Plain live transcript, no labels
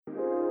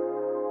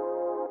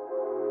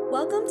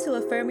Welcome to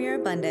Affirm Your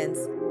Abundance,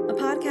 a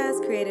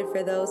podcast created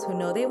for those who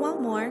know they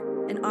want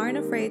more and aren't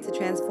afraid to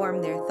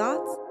transform their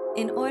thoughts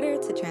in order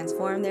to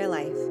transform their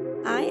life.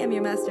 I am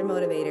your master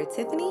motivator,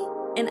 Tiffany,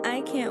 and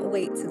I can't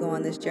wait to go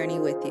on this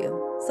journey with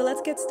you. So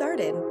let's get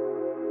started.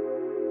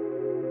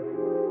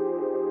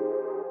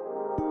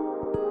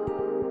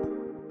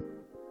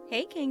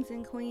 Hey, kings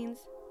and queens.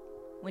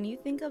 When you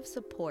think of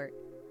support,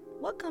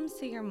 what comes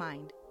to your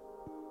mind?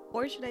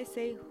 Or should I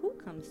say, who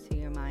comes to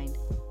your mind?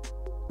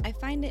 I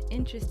find it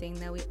interesting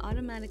that we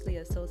automatically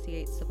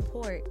associate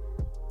support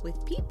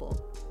with people,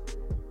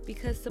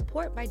 because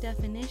support by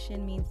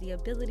definition means the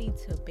ability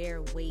to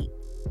bear weight.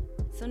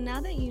 So now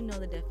that you know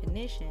the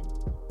definition,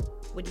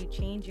 would you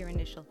change your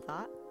initial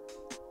thought?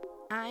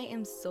 I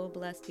am so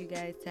blessed, you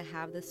guys, to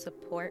have the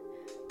support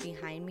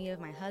behind me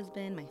of my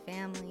husband, my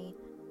family,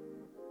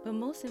 but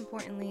most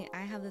importantly,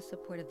 I have the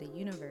support of the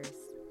universe.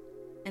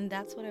 And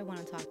that's what I want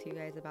to talk to you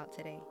guys about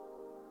today.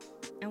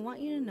 I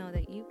want you to know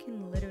that you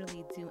can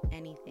literally do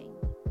anything.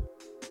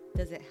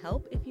 Does it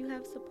help if you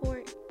have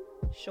support?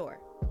 Sure.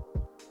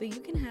 But you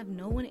can have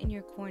no one in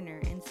your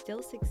corner and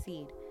still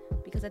succeed,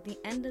 because at the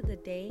end of the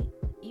day,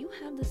 you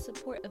have the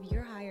support of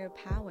your higher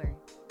power,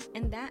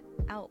 and that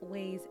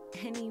outweighs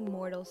any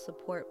mortal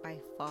support by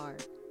far.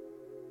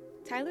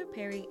 Tyler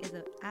Perry is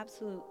an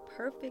absolute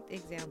perfect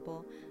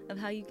example of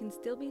how you can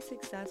still be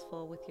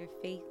successful with your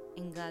faith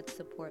in God's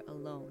support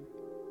alone.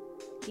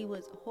 He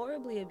was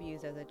horribly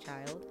abused as a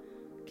child,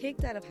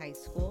 kicked out of high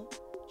school,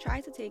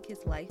 tried to take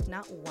his life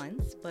not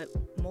once, but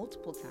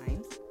multiple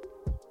times,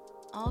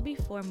 all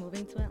before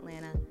moving to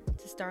Atlanta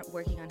to start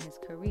working on his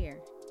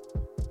career.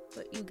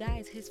 But you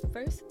guys, his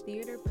first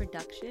theater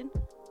production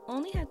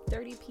only had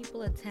 30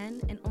 people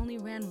attend and only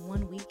ran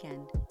one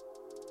weekend.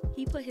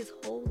 He put his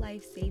whole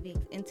life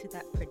savings into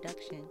that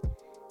production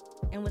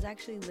and was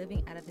actually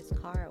living out of his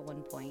car at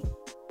one point.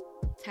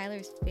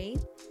 Tyler's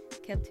faith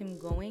kept him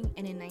going,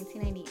 and in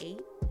 1998,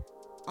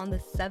 on the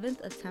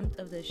 7th attempt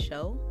of the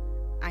show,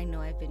 I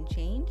Know I've Been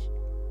Changed,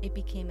 it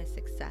became a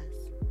success.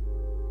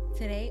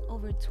 Today,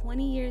 over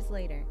 20 years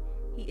later,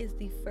 he is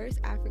the first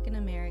African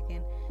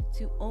American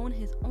to own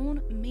his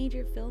own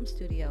major film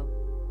studio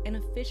and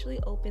officially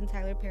opened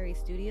Tyler Perry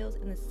Studios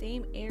in the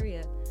same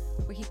area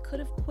where he could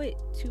have quit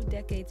 2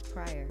 decades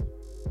prior.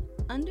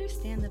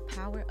 Understand the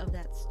power of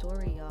that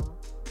story, y'all.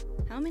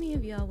 How many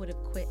of y'all would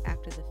have quit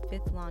after the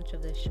 5th launch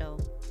of the show?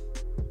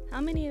 How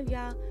many of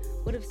y'all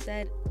would have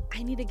said,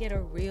 I need to get a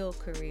real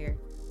career?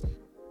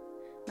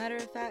 Matter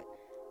of fact,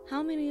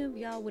 how many of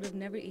y'all would have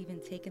never even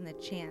taken the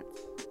chance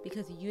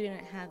because you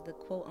didn't have the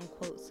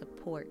quote-unquote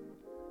support?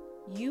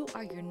 You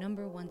are your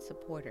number one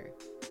supporter.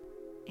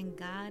 And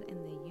God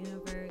and the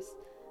universe,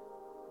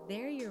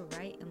 they're your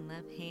right and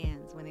left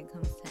hands when it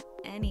comes to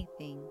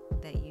anything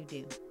that you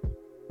do.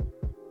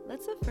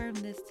 Let's affirm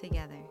this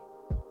together.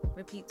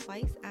 Repeat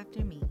twice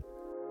after me.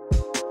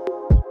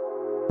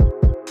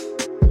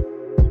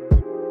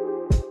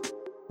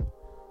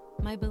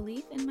 My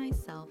belief in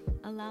myself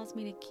allows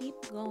me to keep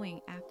going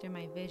after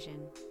my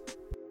vision.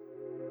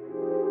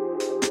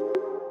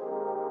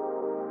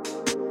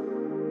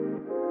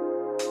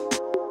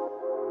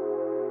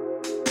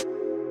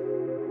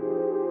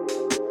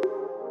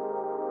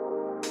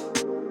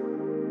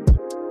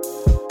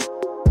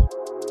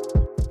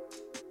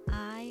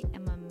 I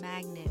am a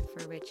magnet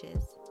for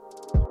riches.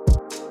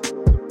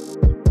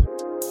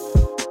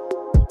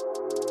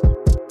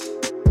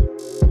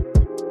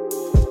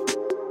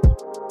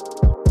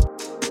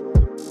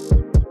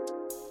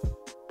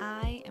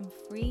 I am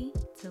free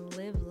to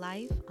live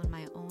life on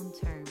my own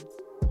terms.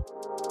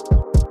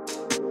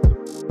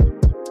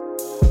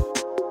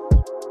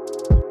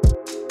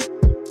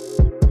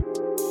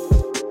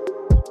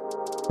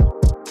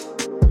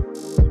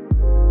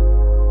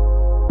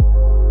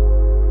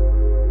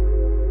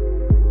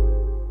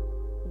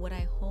 What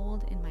I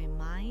hold in my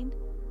mind,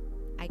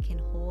 I can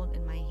hold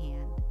in my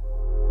hand.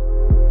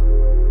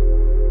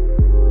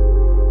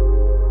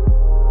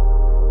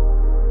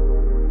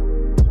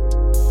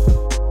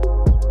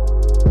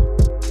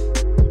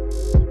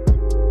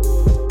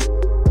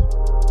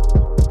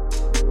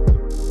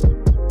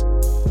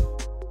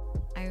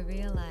 I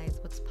realize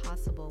what's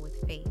possible with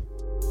faith.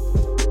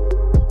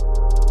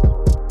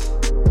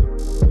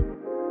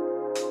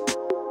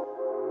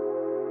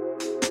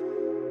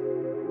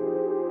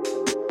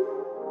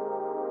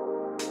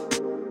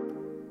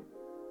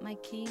 My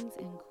kings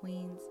and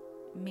queens,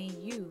 may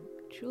you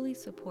truly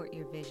support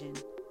your vision,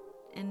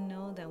 and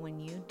know that when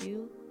you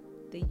do,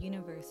 the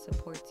universe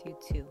supports you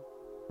too.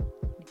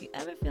 If you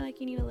ever feel like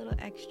you need a little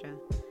extra,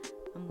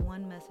 I'm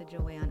one message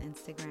away on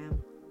Instagram.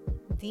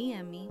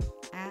 DM me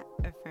at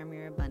Affirm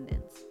Your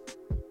Abundance.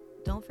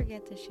 Don't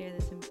forget to share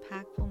this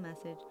impactful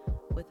message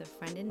with a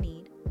friend in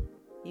need.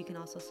 You can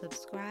also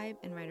subscribe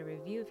and write a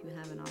review if you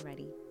haven't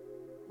already.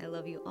 I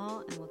love you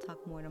all, and we'll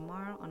talk more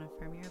tomorrow on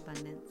Affirm Your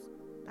Abundance.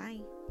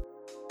 Bye.